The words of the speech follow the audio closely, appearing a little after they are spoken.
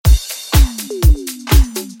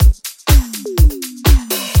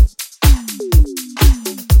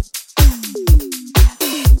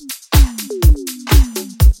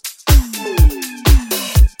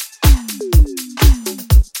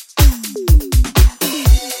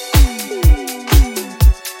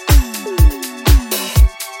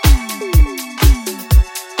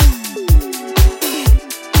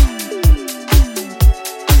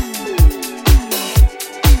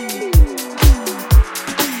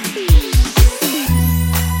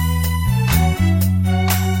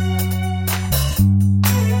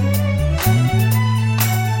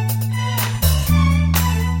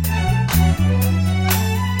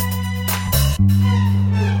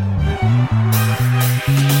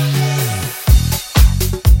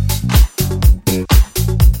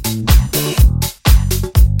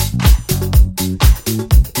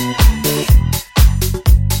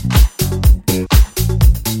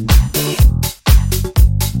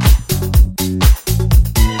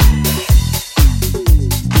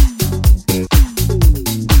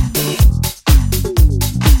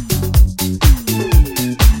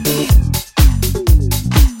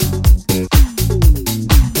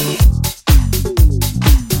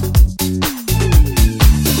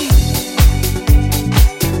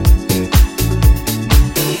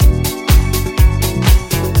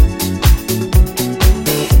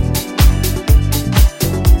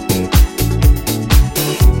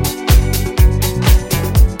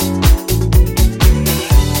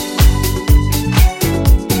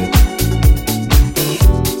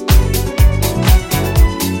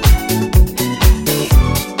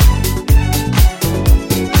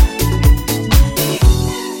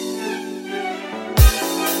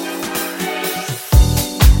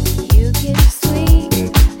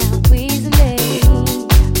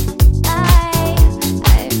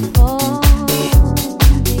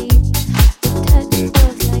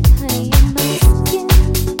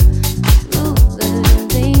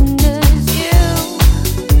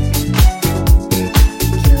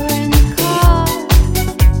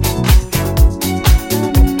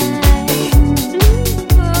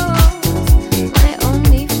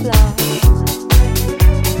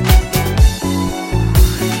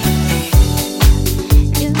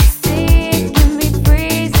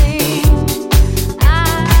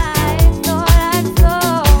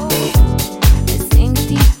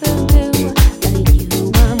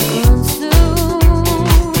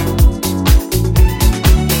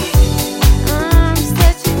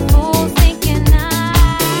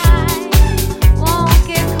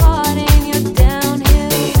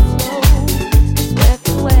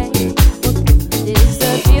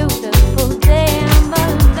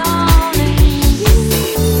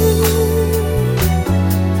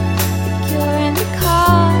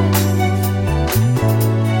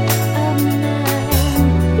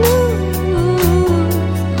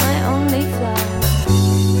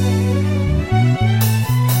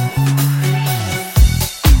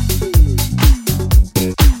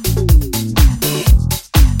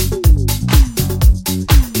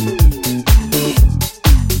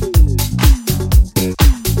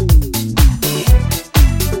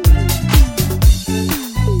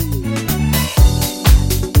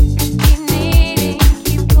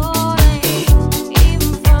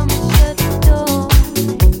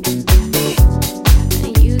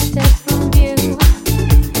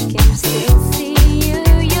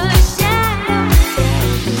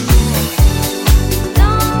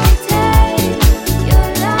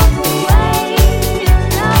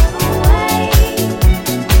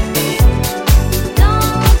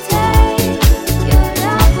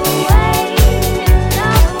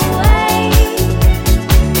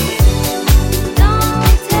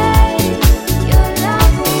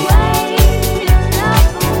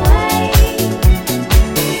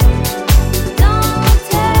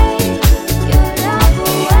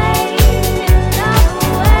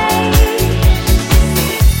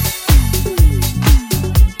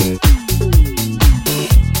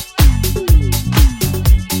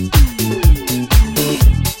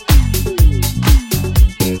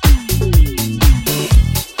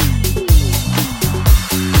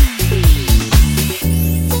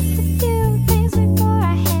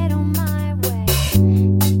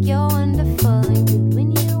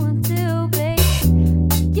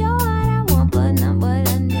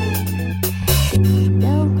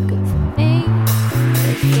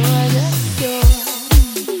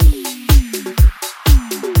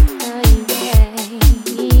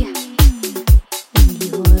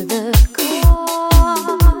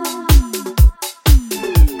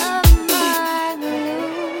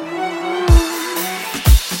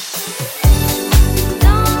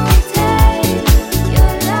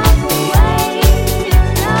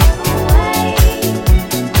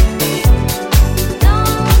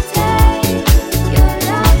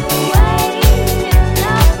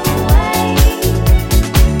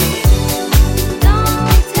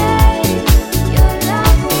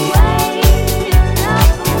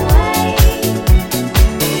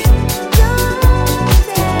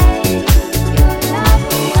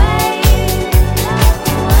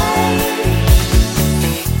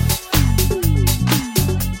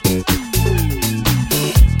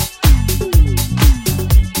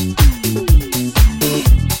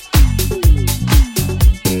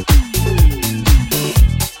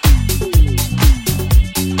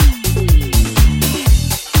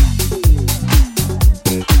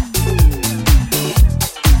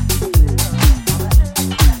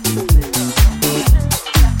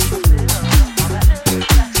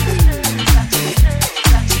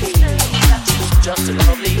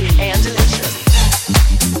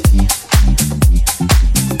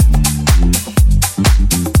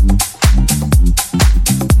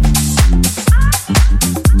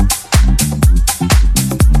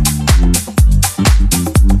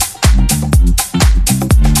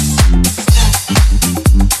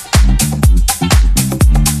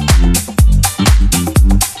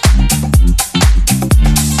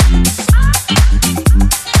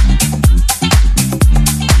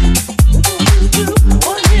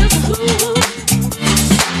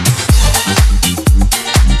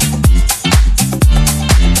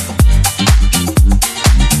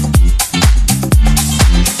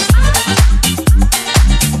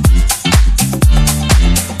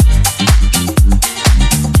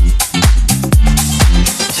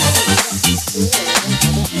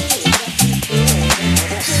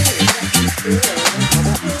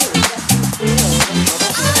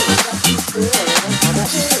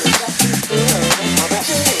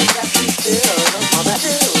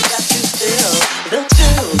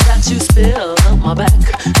my back.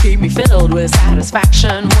 Keep me filled with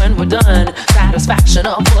satisfaction when we're done. Satisfaction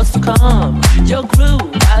of what's to come. Your groove,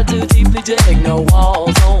 I do deeply dig. No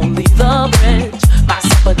walls, only the bridge. My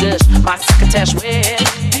supper dish, my succotash with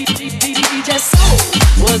DJ Soul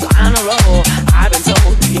was on a roll. I've been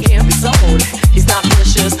told he can't be sold. He's not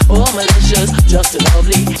vicious or malicious, just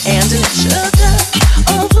lovely and delicious.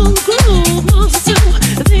 Of who the groove moves us to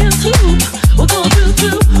the end tube. We're going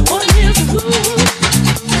through one here's a who.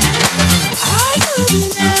 I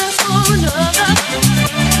couldn't ask for another.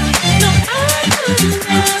 No, I couldn't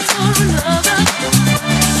ask for another.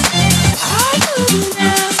 I couldn't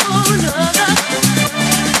ask for another.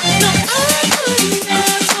 No, I couldn't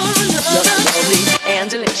ask for another. Just lovely and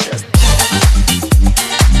delicious.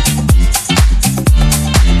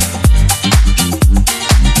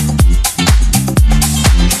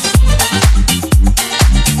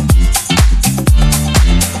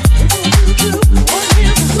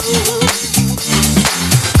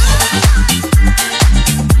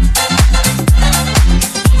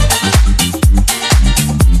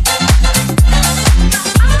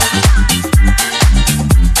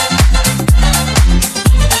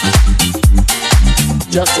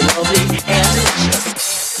 Just lovely and delicious.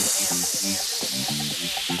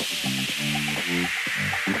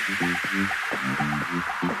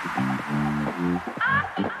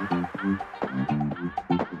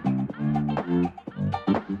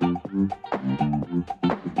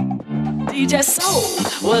 DJ Soul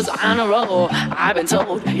was on a roll. I've been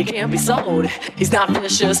told he can't be sold. He's not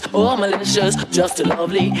vicious or malicious, just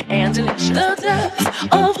lovely and delicious. The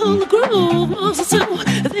depth of who the groove moves us to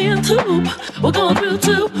the end tube. We're going through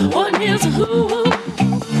two, one here's a who.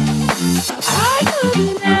 I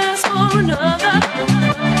couldn't ask for another.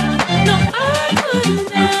 No, I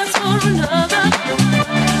couldn't ask for another.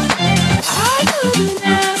 I couldn't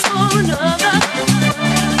ask for another.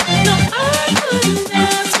 No, I couldn't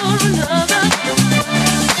ask for another.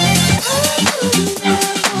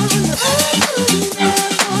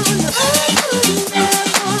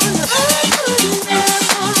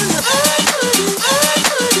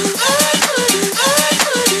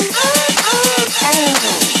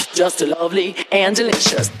 Just lovely and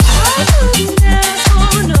delicious. I couldn't ask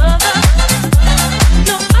for another.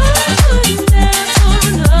 No, I couldn't ask for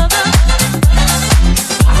another.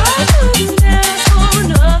 I couldn't ask for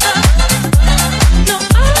another. No,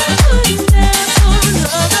 I couldn't ask for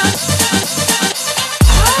another.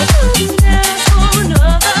 I couldn't ask for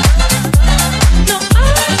another. No,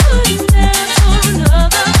 I couldn't ask for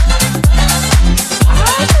another.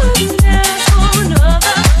 I couldn't ask for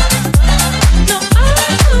another. No, I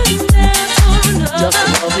couldn't ask for another. Just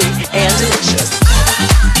lovely and delicious.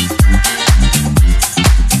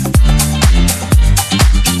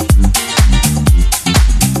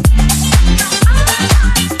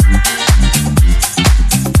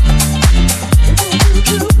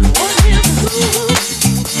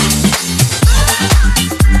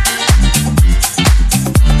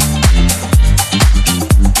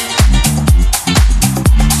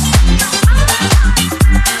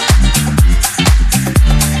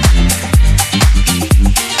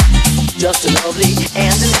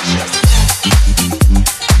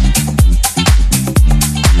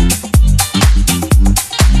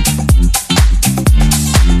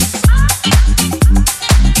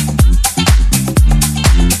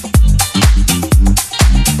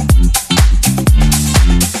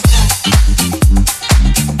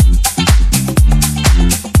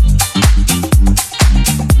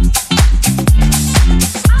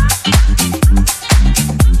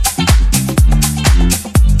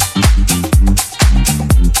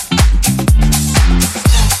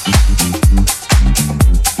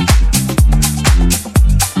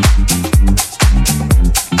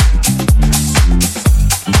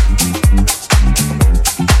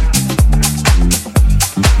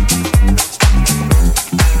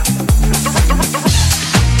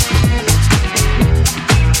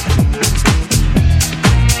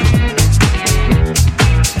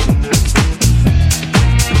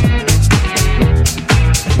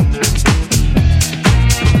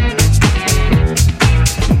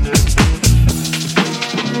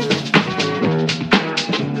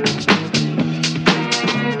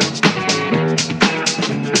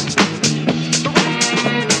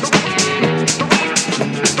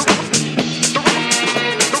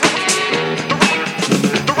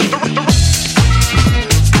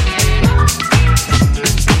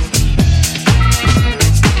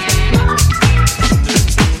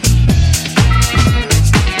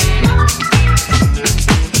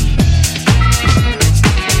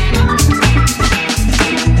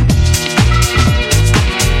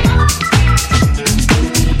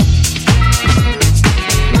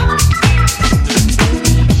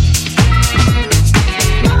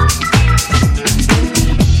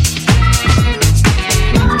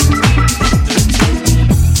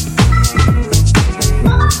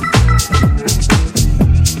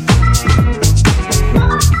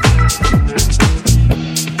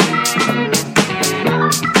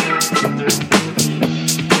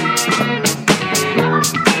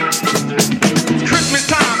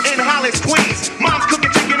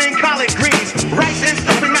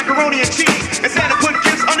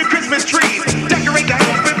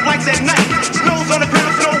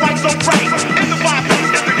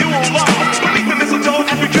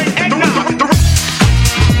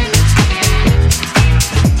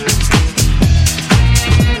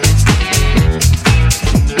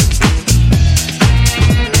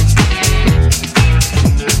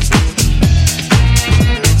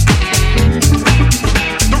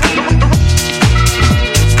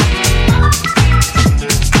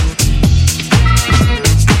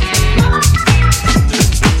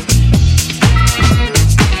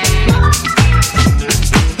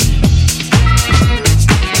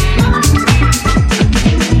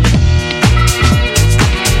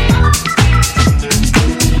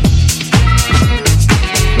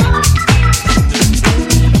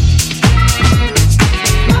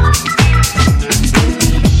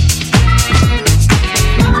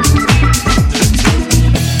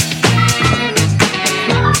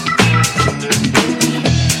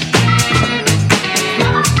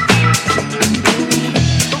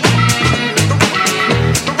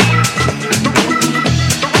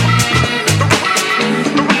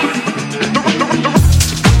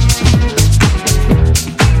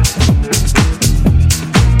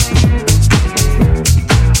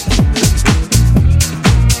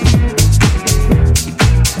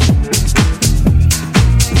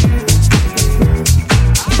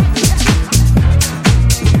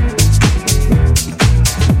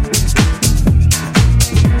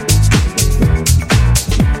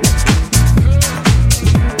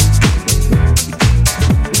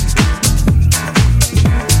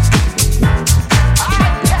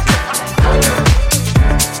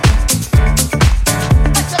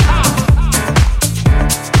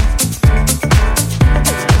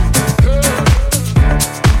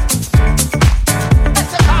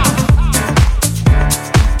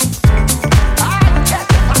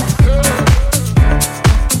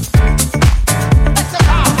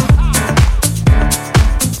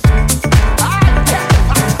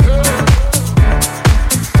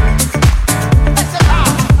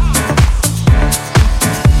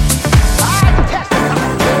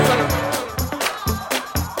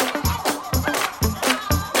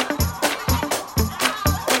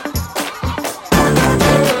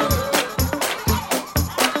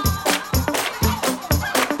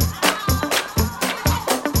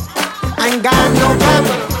 I ain't got no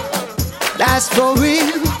problem, that's for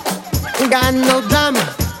real. Ain't got no drama,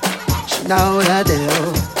 she know the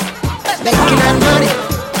deal. Making that money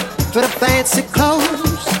for the fancy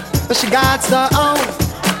clothes, but she got her own,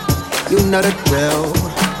 you know the drill.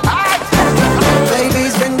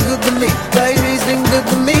 Baby's been good to me, baby's been good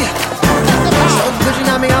to me. So good you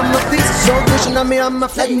know me, I'm a piece, so good you know me, I'm a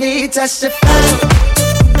let me testify.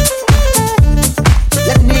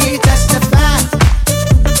 Let me testify,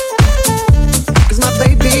 'cause my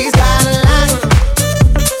baby's got a line.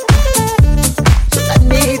 So let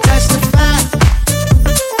me testify.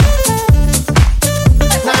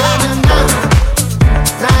 Na na na,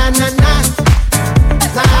 na na na,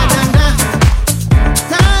 na na na,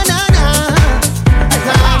 na na na,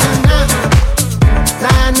 na na na,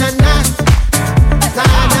 na na na, na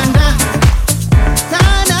na na, na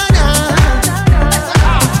na na.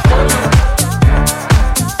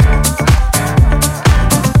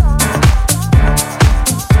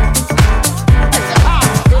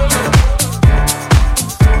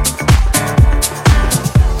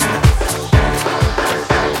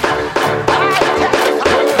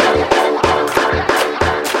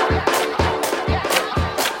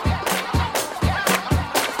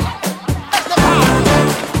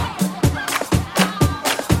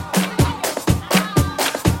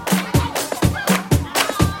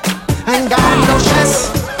 Ain't got no stress,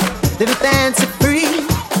 living fancy free.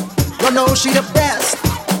 Don't know she the best,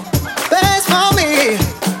 best for me.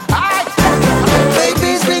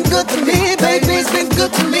 Baby's been good to me, baby's been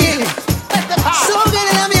good to me. So good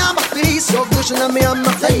to let me on my feet, so good to let me on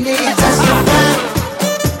my feet. Let me testify,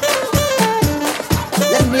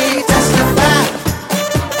 let me testify,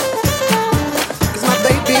 'cause my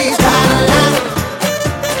baby's got a lot.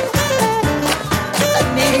 Let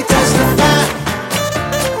me testify.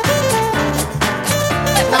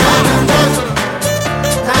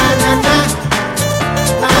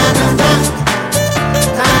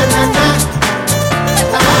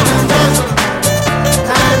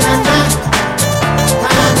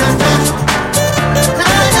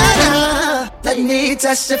 Let me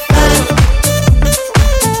testify.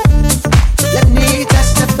 Let me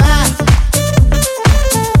testify,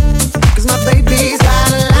 'cause my baby's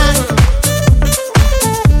got a lot.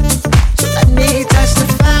 So let me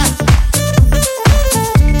testify.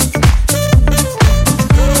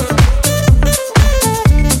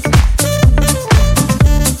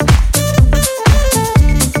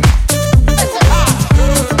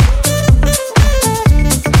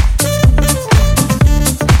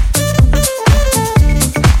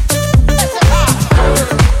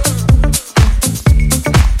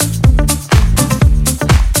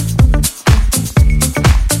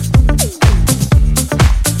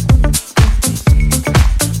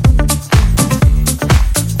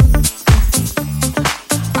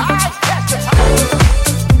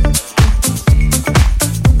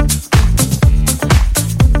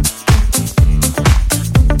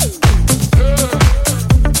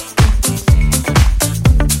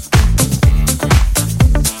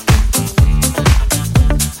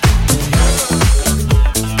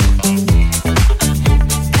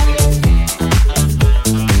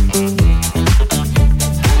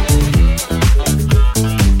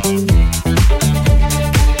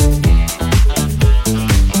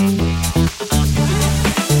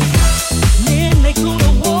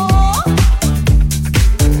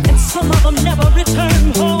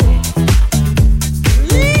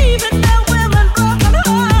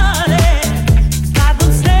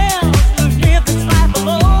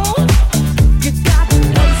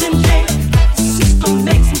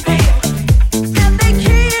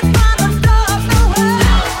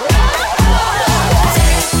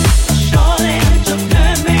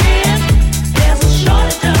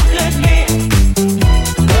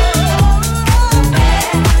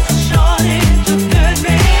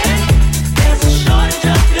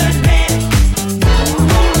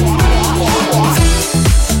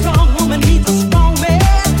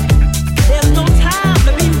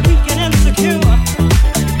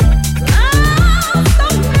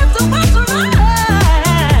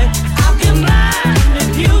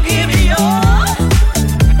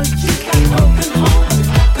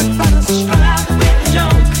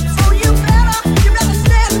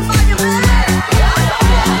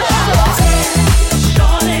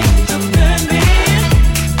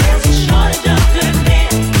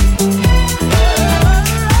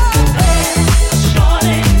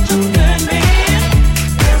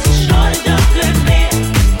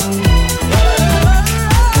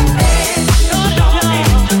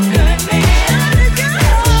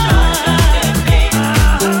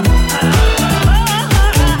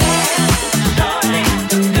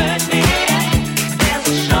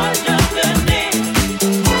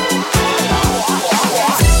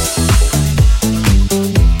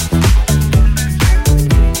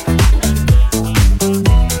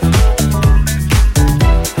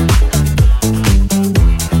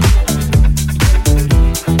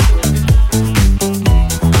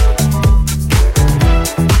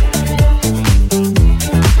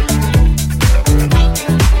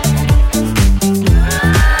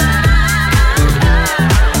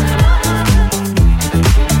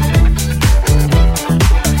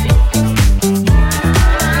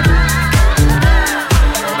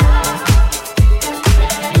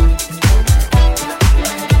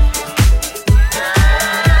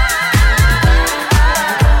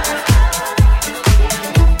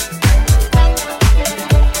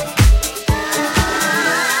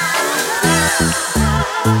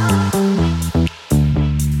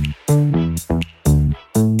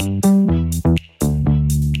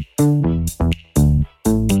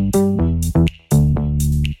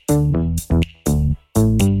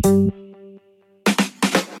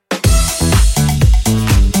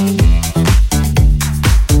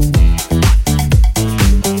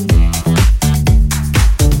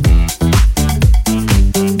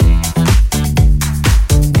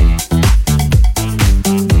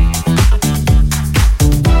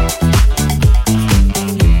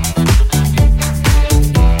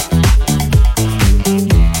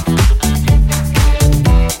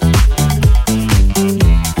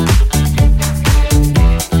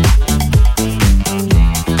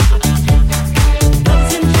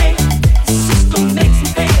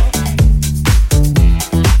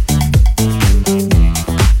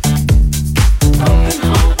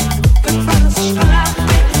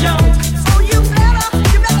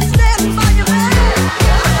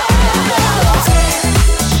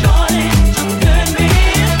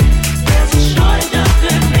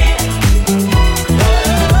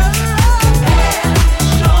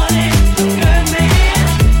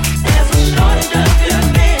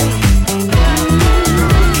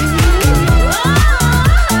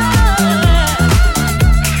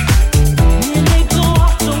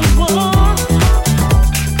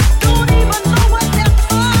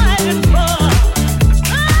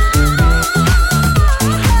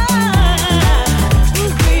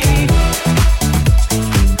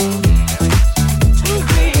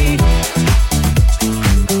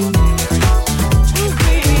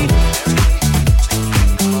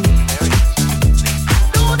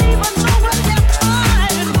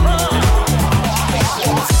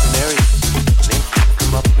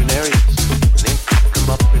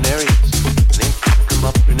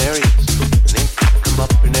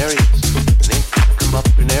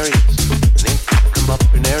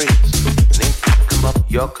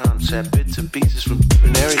 concept, bits and pieces from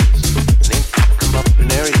different areas. And then come up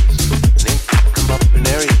in areas. And then come up in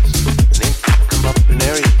areas. And then come up in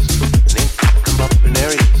areas. And then come up in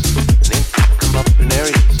areas. And then come up in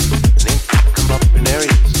areas. And then come up in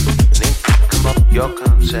areas. And then come up your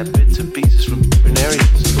concept, bits and pieces from different areas.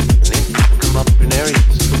 And then come up in areas.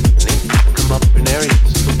 And then come up in areas.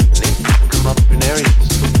 And then come up in areas.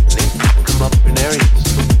 And then come up in areas.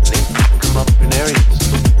 And then come up in areas.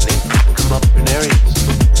 And then come up in areas.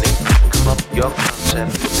 And then come up your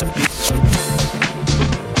concept, bits and pieces from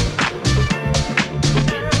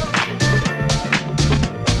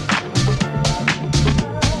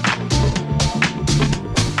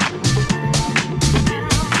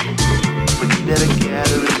that are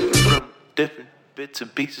gathering from different bits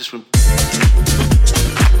and pieces from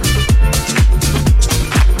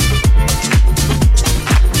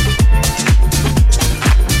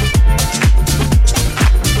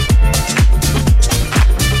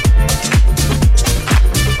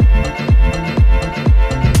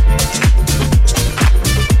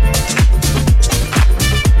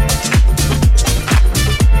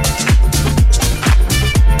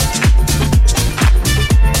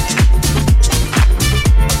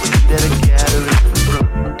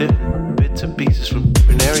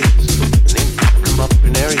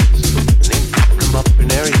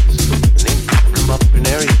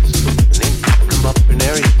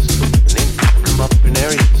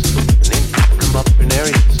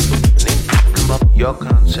your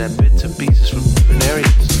concept, bits and pieces from different areas.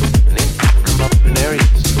 And then come up in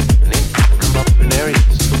areas. And then come up in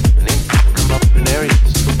areas. And then come up in areas.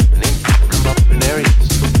 And then come up in areas.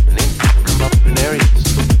 And then come up in areas.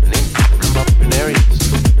 And then come up in areas.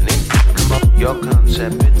 And then come up your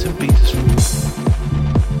concept, bits and pieces from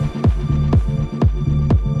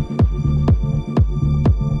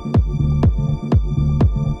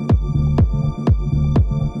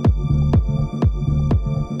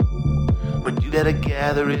gotta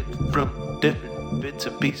gather it from different bits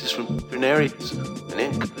and pieces from different areas, and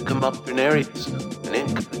then come up in areas, and then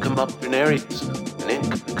come up in areas, and then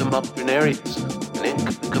come up in areas, and then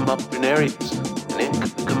come up in areas, and then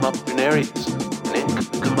come up in areas, and then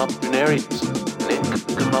come up in areas, and then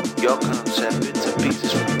come up your concept, bits and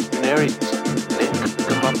pieces from different areas, and then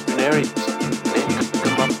come up in areas, and then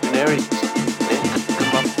come up in areas, and then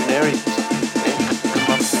come up in areas, and then come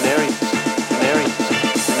up in areas, in areas,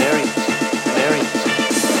 in areas.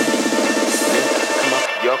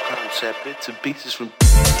 Your concept, bits and pieces from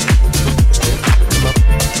come up,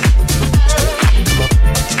 come up, come up,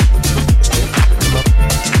 come up,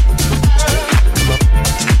 come up,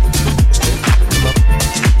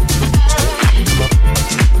 come up,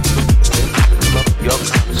 come up. Your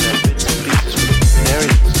concept, bits and pieces from different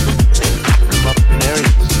areas. Come up in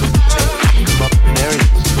areas. Come up in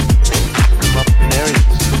areas. Come up in areas.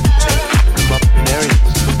 Come up in areas.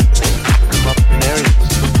 Come up in areas.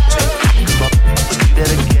 That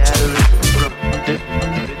are gathering from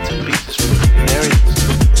different bits and pieces from different areas.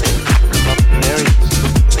 Come up in areas.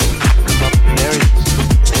 Come up in areas.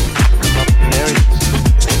 Come up in areas.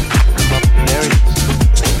 Come up in areas.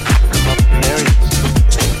 Come up in areas.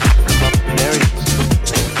 Come up in areas.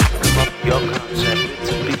 Come up your concept, bits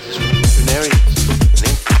and pieces from different areas.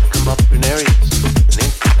 Come up in areas.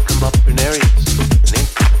 Come up in areas. Come up in areas.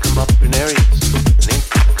 Come up in areas.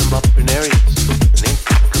 Come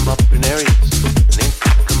up in areas.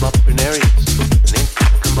 Come up in areas,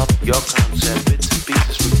 come up your concept, bits and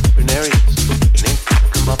pieces from different areas.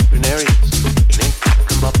 Come up in areas,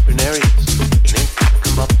 come up in areas,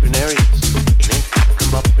 come up in areas,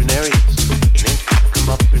 come up in areas, come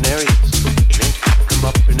up in areas, come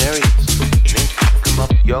up in areas, come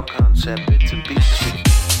up your concept, bits and pieces from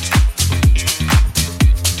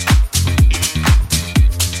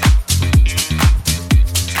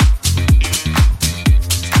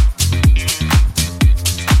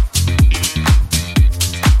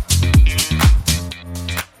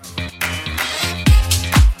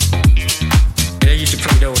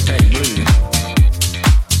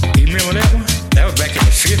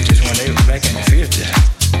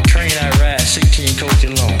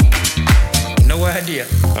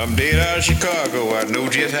I'm dead out of Chicago, I know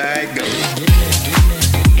just how it goes.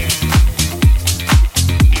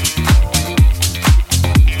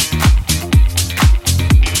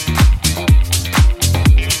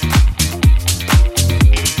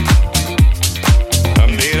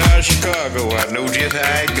 I'm dead out of Chicago, I know just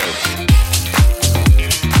how it goes.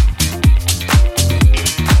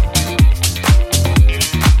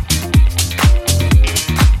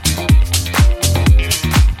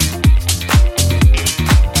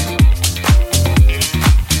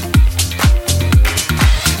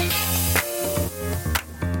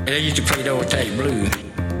 They used to play the old type blues.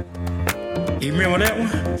 You remember that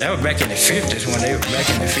one? That was back in the 50s when they were back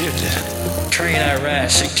in the 50s. Train I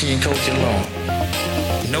ride 16 coaches long.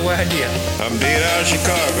 No idea. I'm dead out of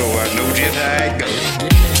Chicago. I know just how it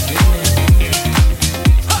goes.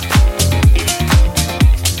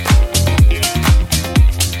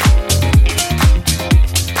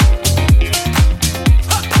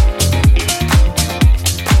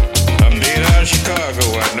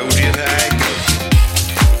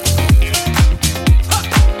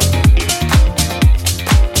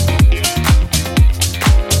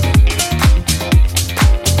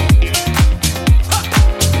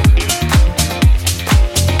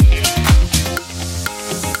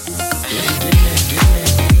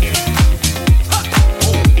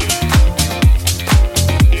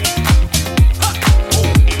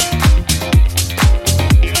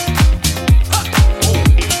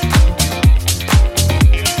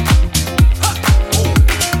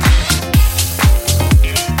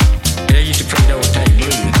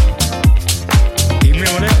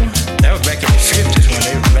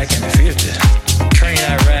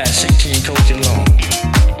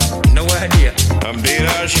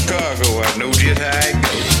 Chicago, I know just how it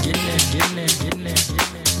goes.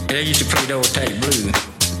 They used to play the old type blues.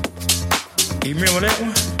 You remember that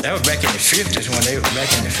one? That was back in the 50s when they were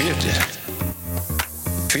back in the 50s.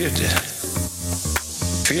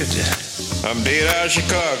 50s. I'm dead out of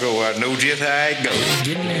Chicago. I know just how it goes.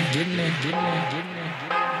 Getting there.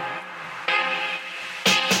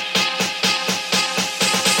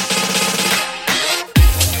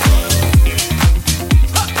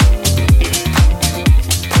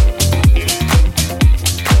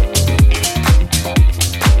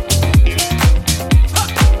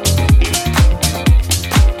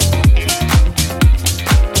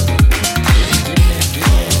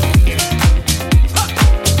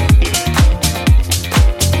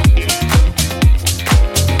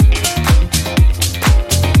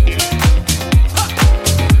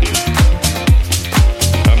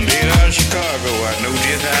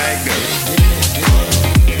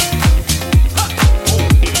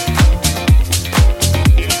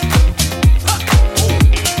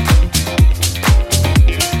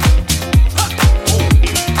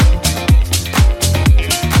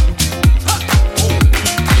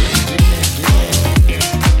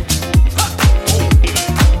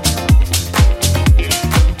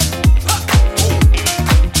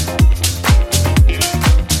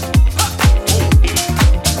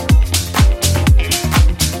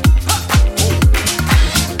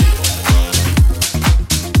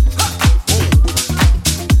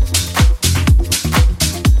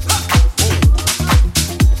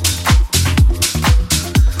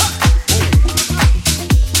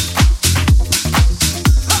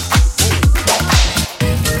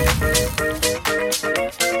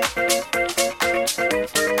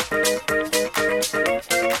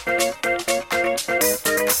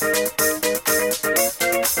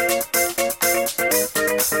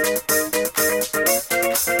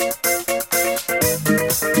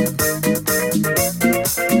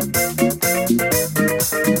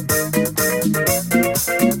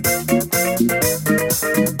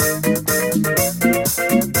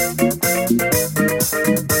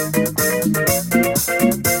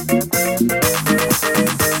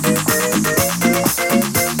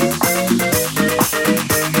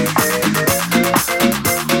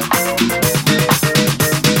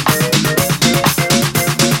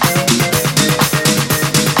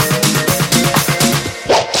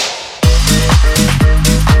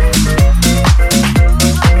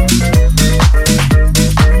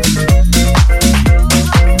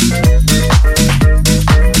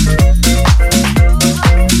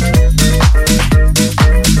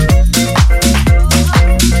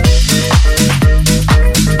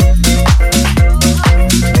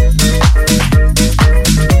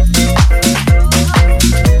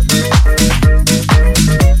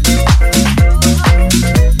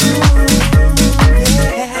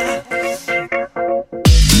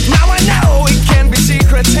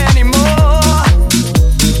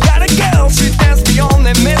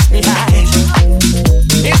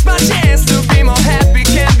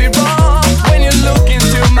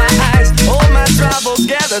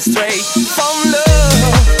 Straight from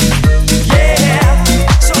love, yeah.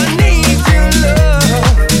 So I need your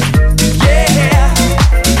love, yeah.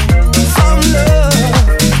 From love,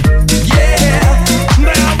 yeah.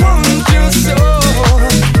 But I want you so,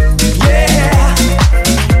 yeah.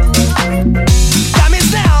 Time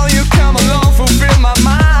now, you come along, fulfill my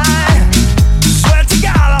mind. Swear to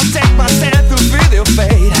God, I'll take myself to feel your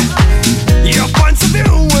fate. Your points of view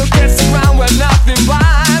will get around with nothing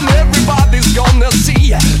rhyme. Everybody's gonna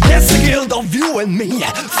see. and me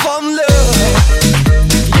from love.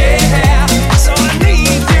 Yeah, so I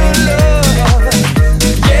need your love.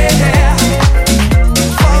 Yeah,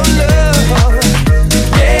 from love.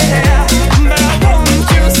 Yeah, but I want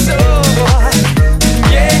you so.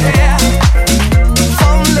 Yeah,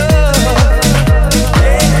 from love.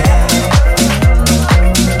 Yeah,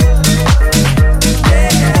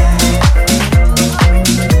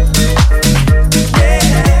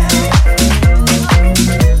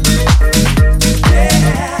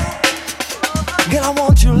 Girl, I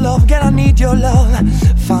want your love, girl, I need your love.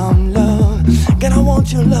 Found love. Girl, I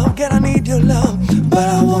want your love, girl, I need your love. But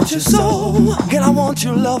I want your soul. Girl, I want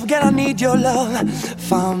your love, girl, I need your love.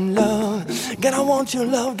 Found love. Girl, I want your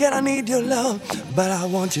love, girl, I need your love. But I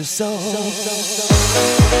want your soul.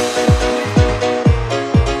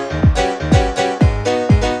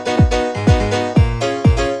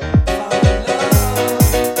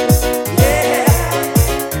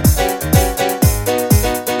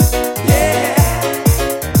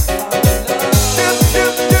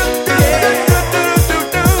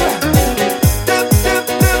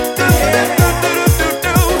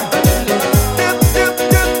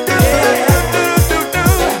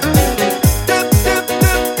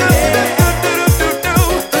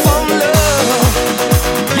 From love.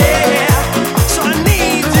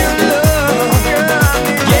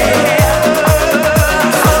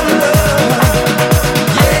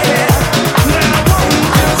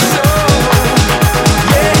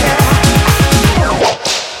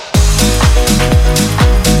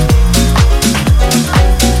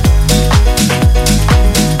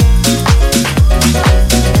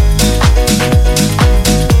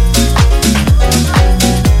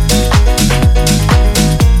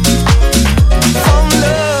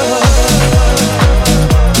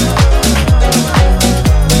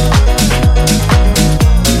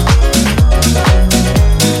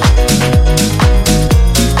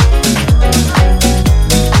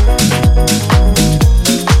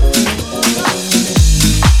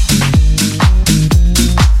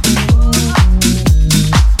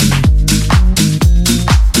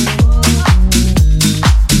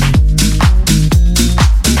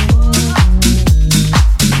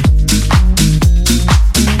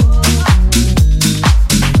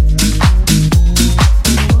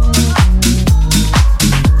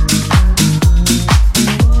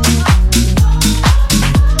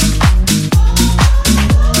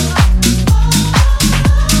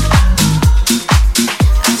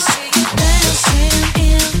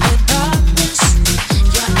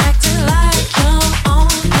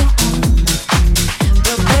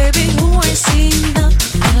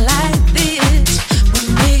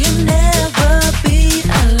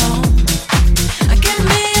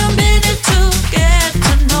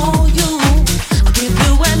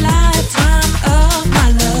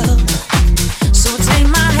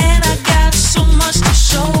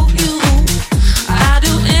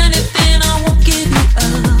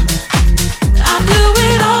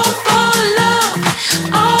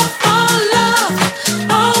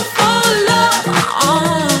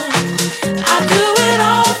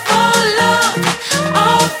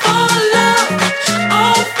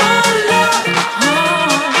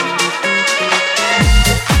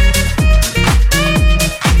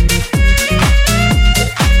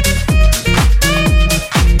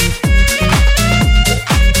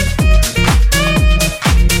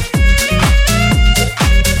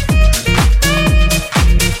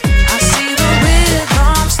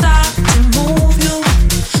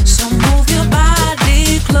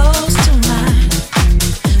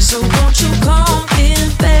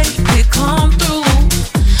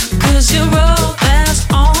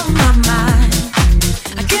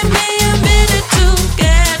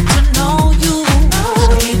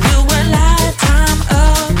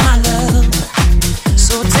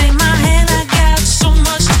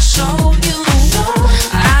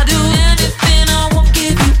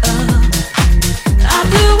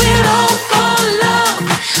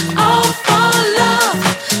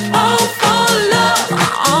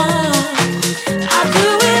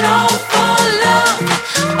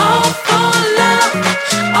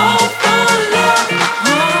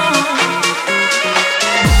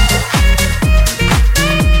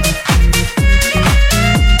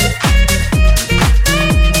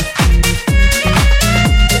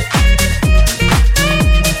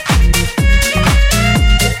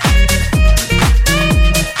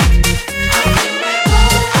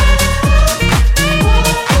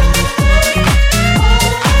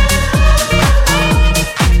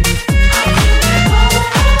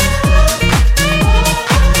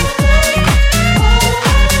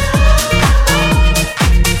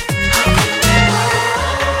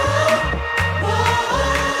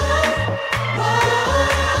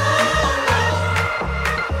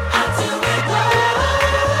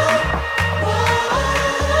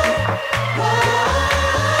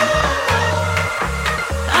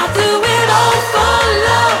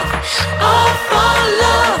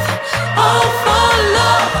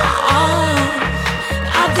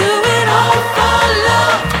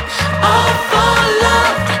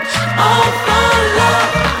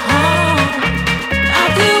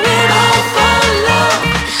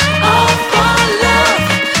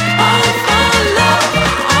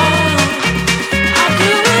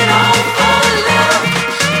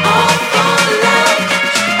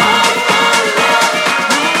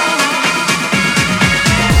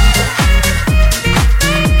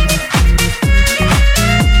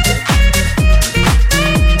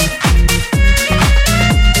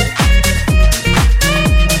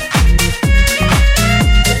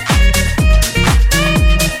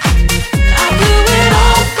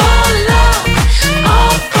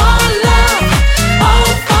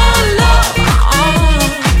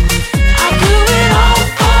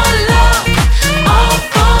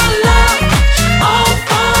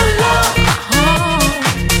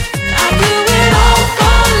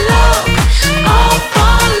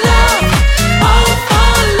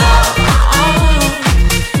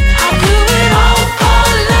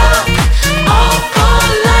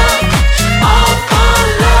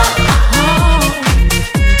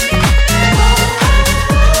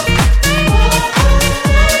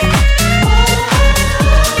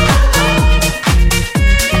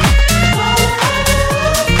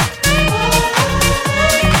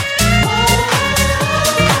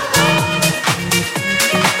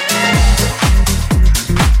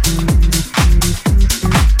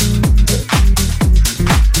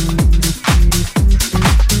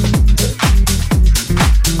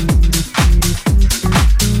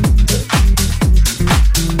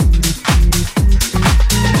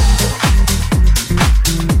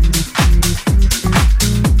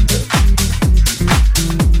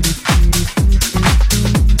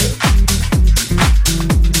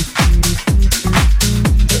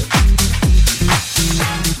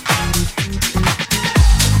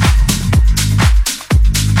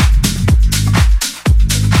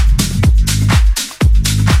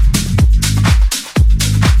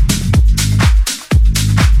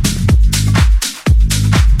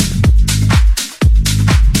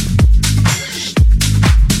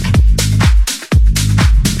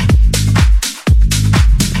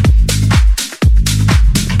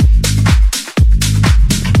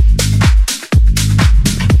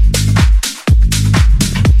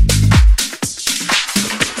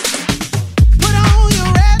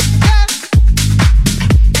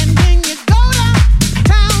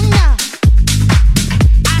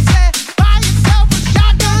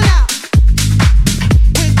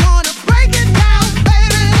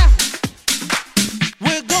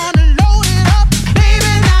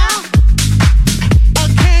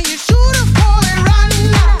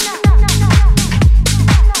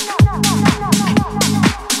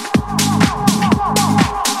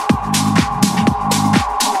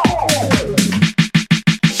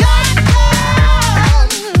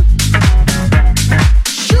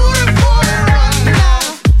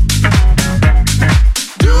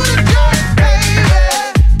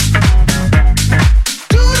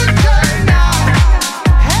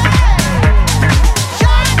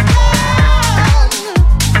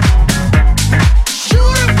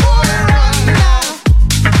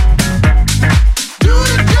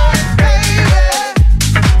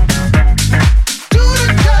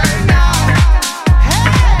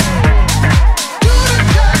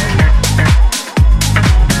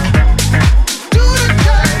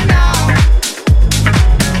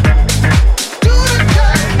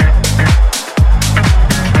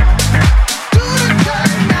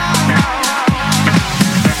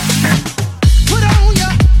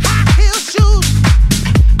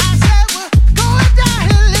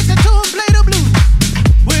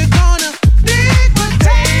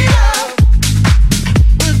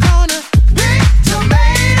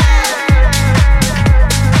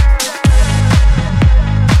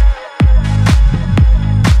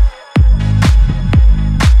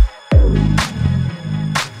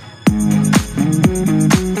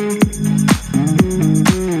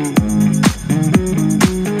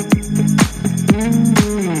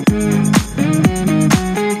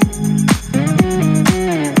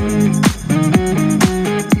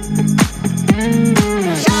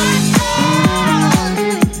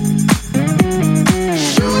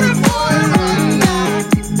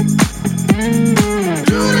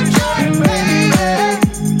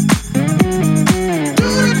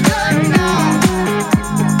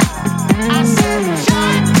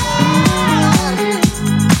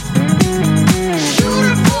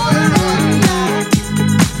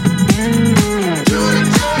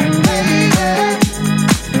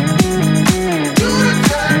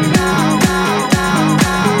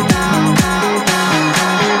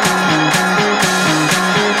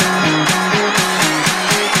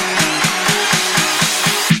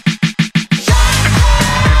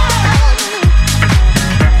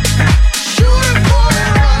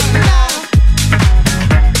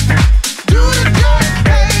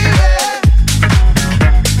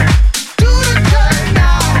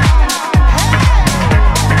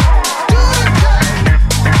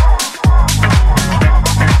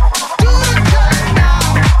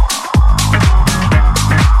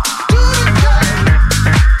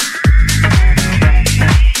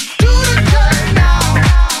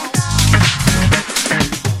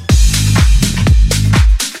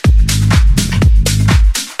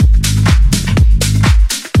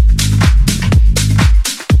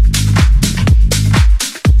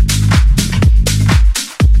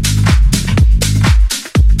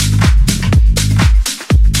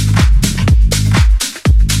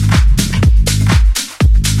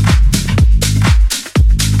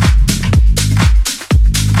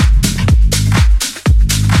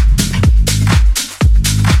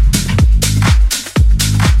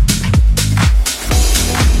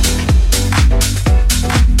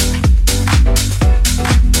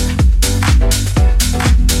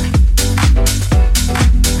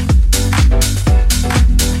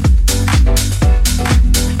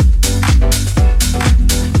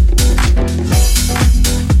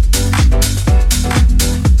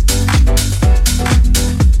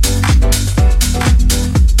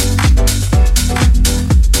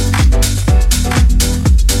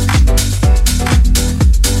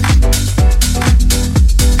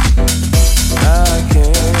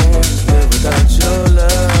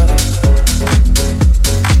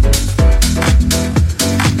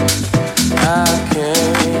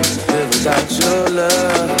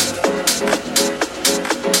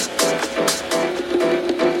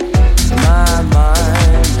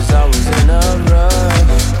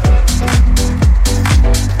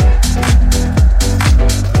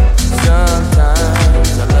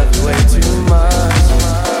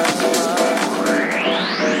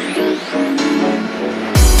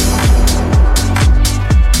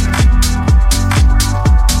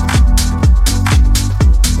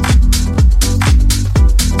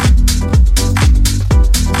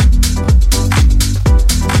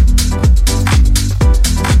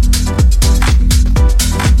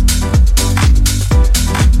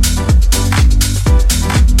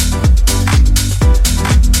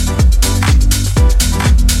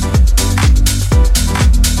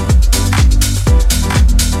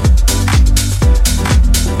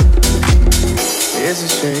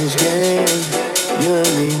 It's a strange game you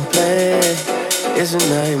and me play. It's a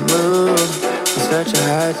night move on such a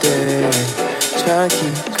hot day. Trying to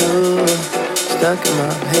keep cool, stuck in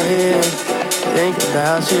my head. Thinking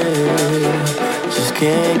about you, just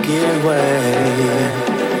can't get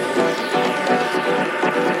away.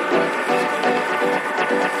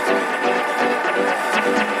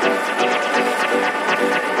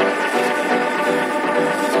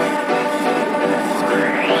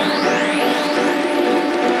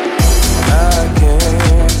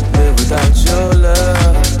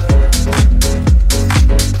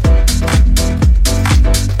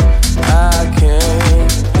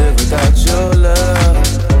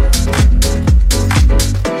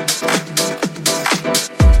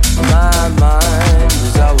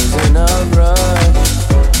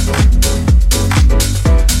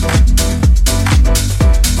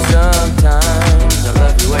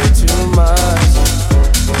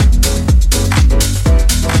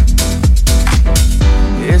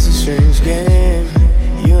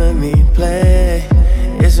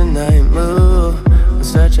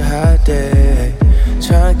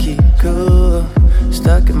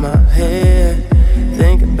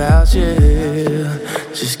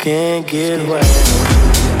 Can't get away.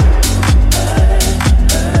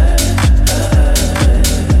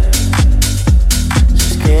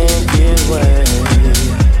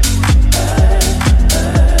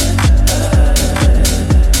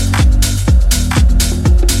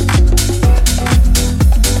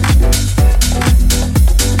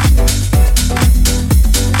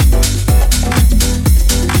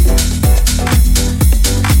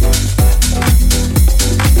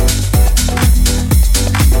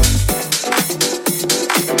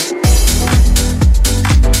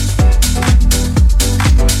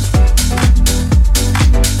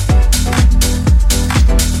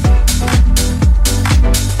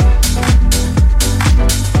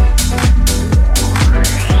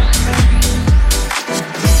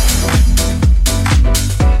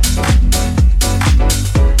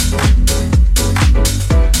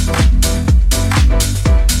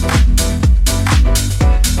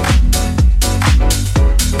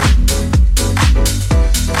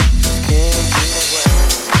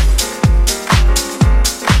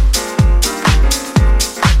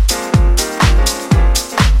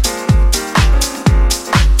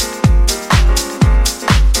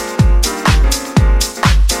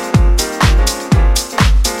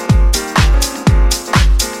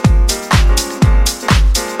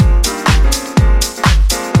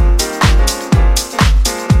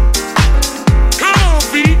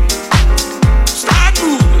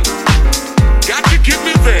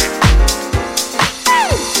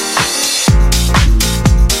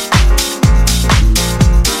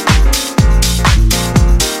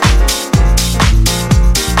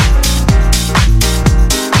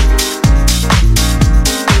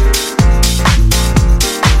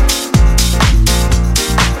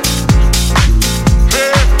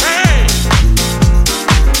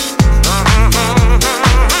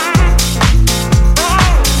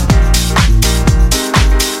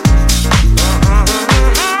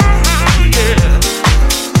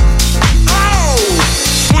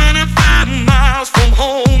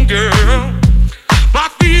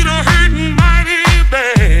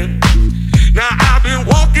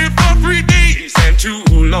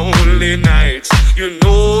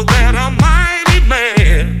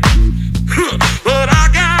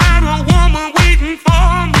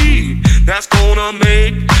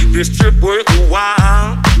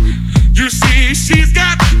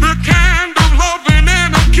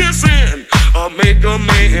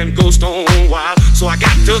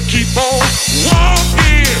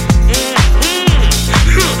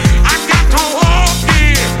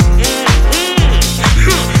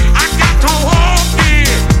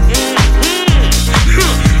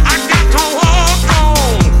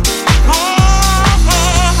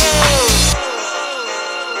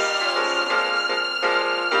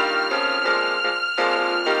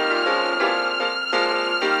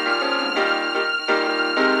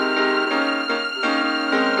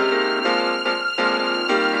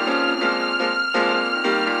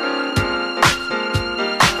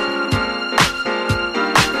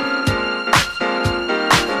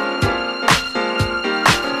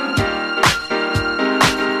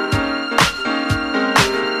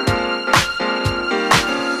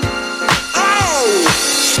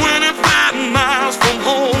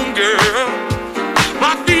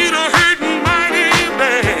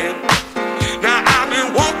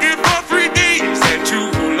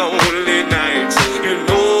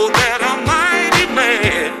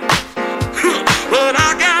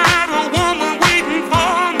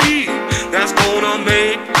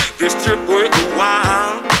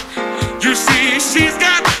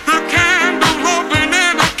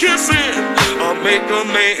 make a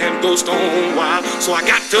man go stone wild. So I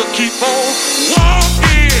got to keep on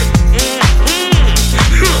walking.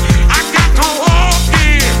 I got to walk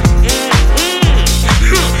in.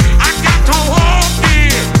 I got to walk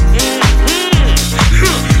in.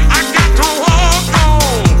 I got to walk on.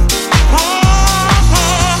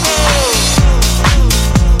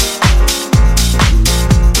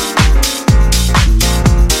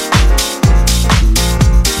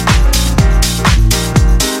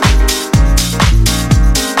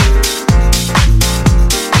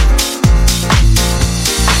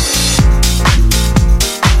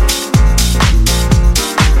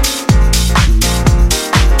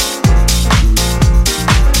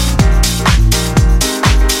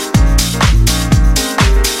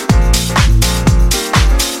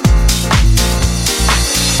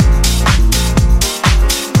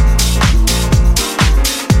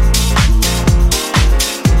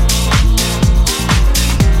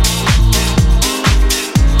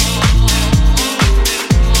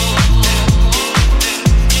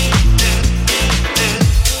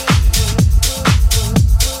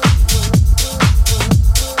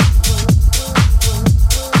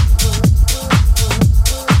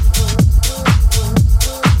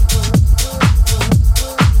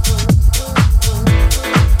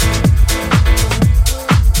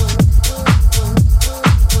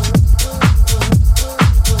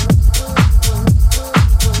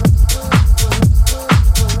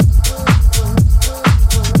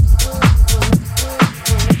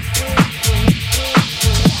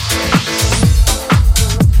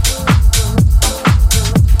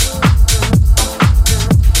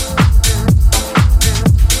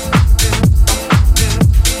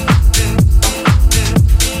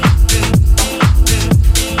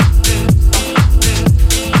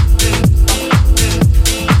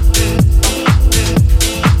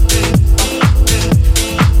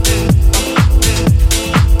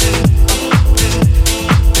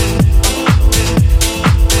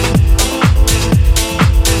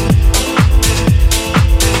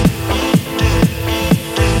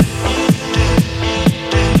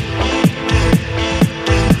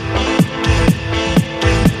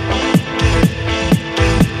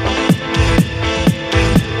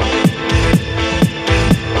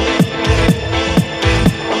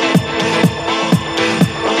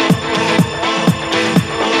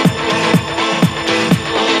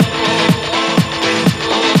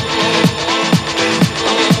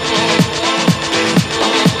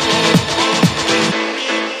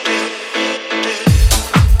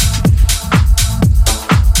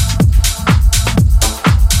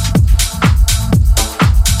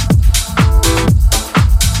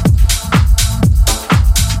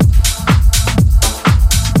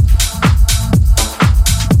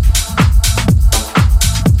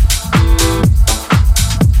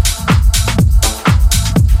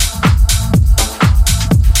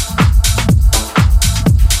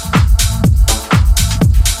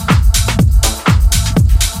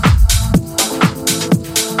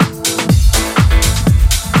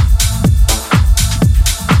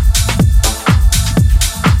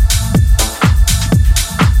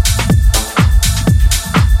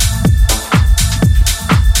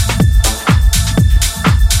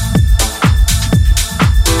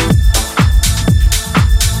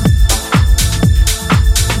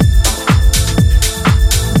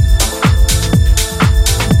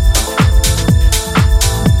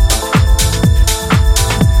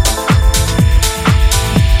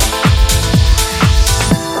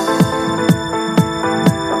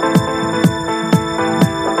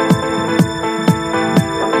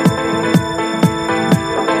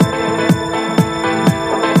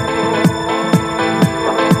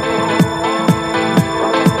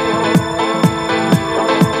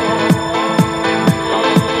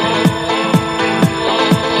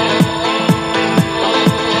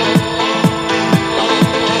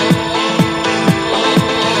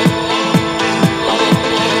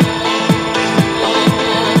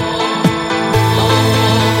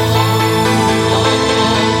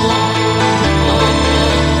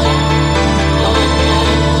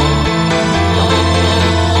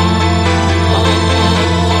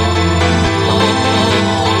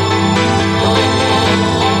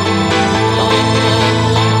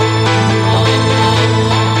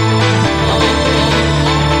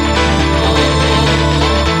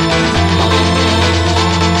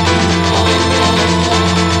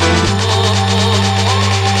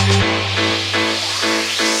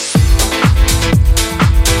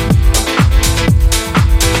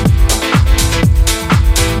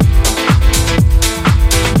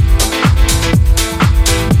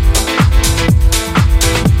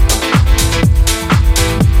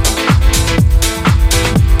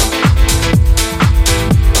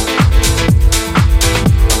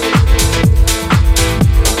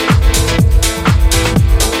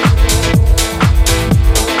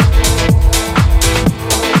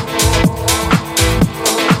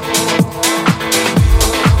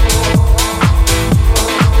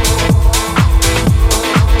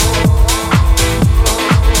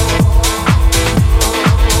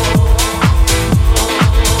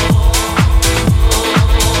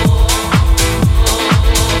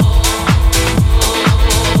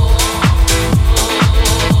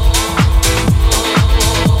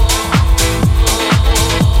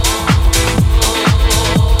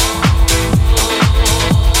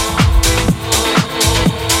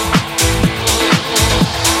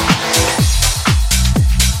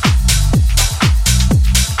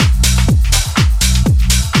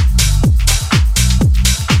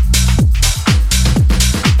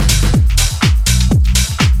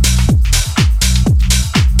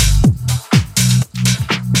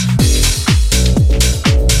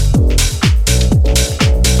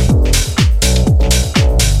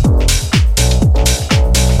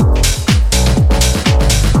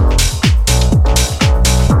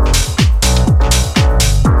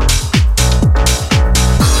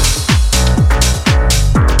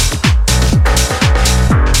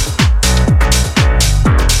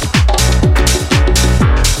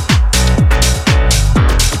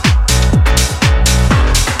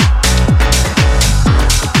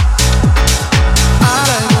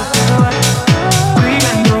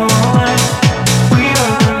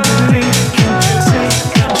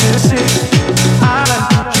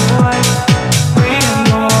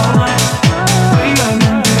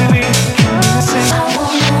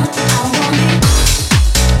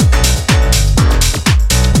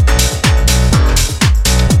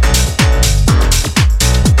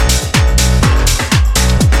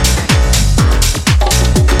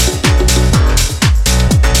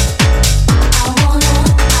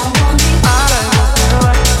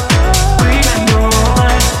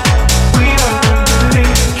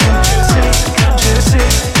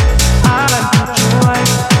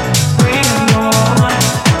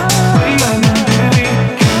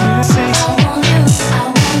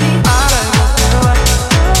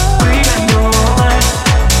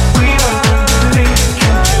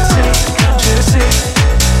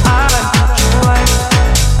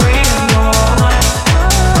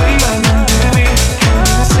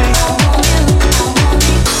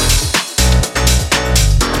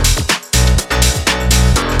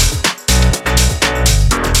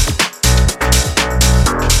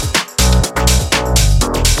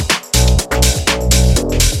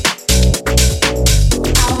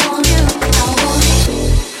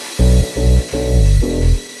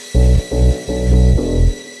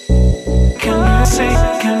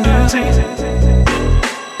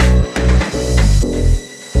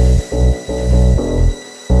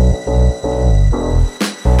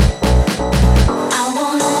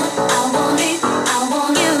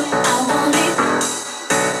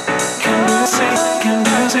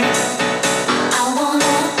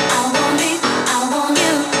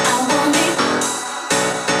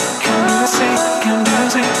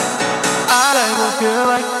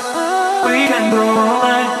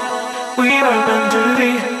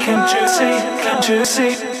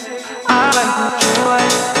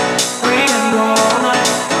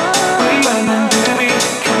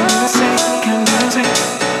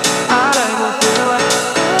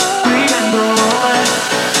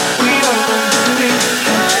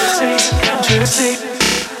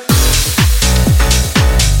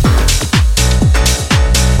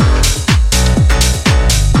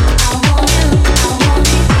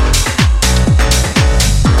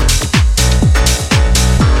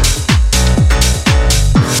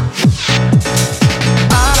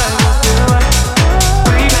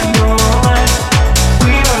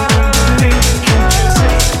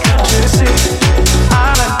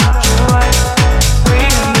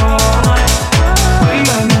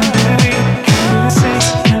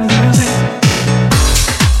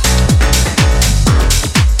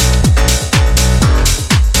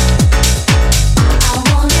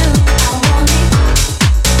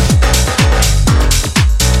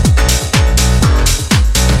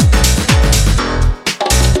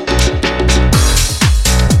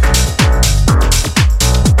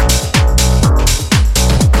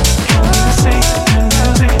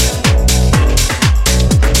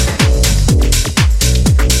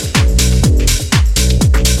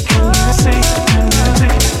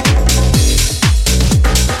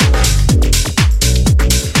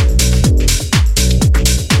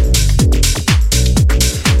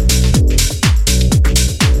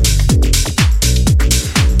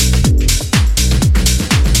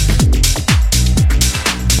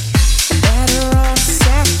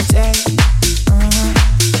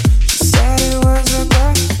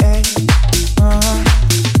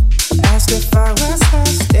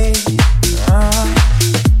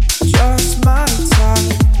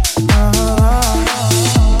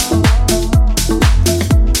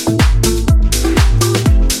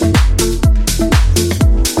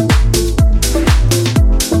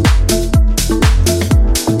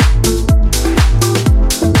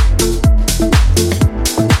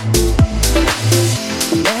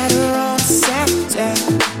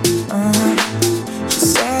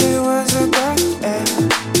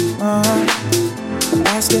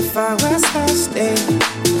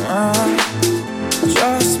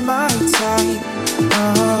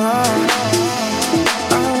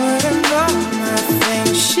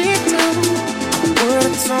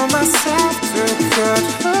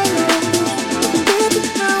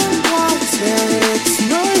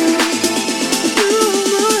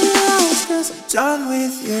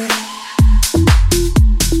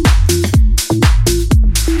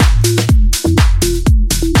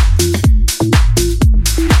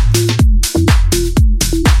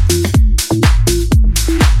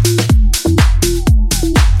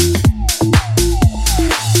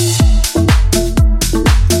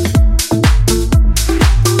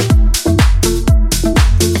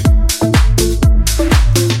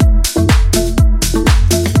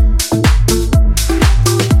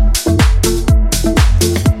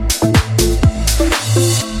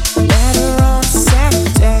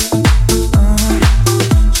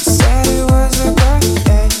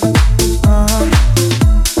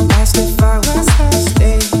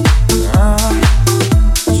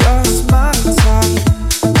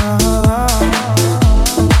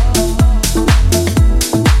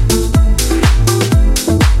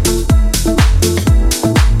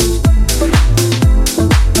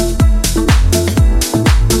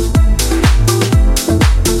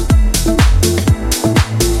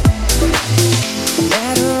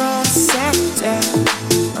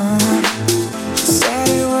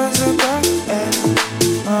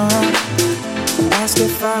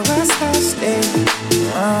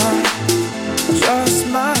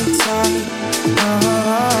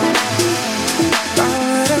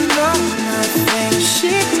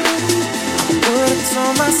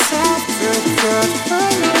 Myself to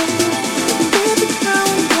good.